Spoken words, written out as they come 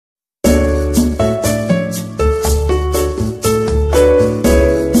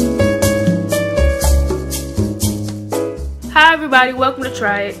everybody, welcome to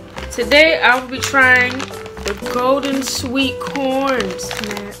Try It. Today I will be trying the golden sweet corn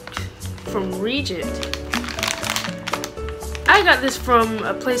snack from Regent. I got this from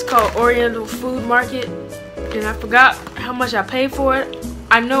a place called Oriental Food Market and I forgot how much I paid for it.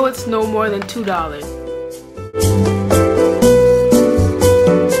 I know it's no more than $2.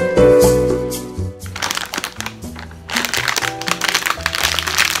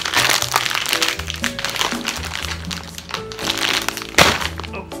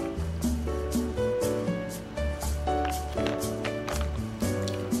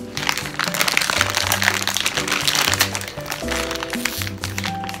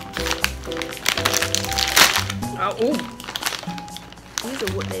 Oh, these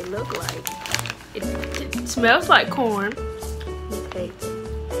are what they look like. It smells like corn. Okay.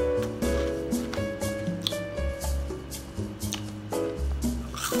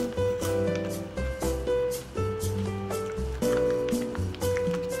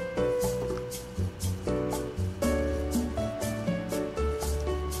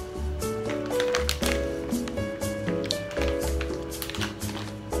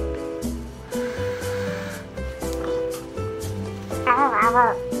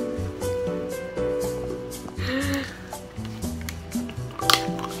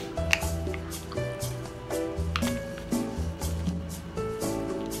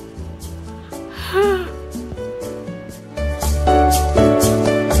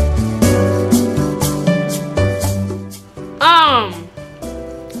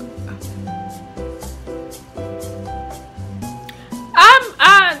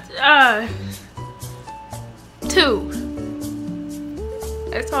 Two.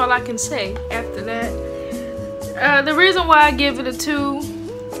 That's all I can say after that. The reason why I give it a 2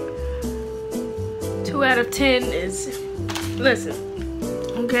 out of 10 is, listen,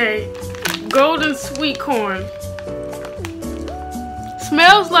 okay, golden sweet corn.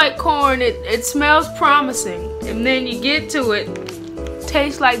 Smells like corn, it smells promising, and then you get to it,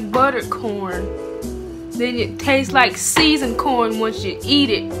 tastes like buttered corn. Then it tastes like seasoned corn once you eat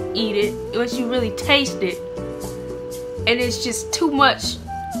it, once you really taste it. And it's just too much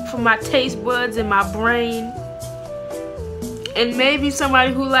for my taste buds and my brain. And maybe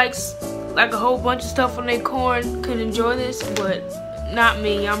somebody who likes like a whole bunch of stuff on their corn could enjoy this, but not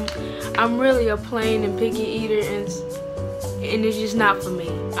me. I'm really a plain and picky eater, and it's just not for me.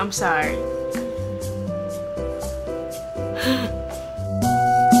 I'm sorry.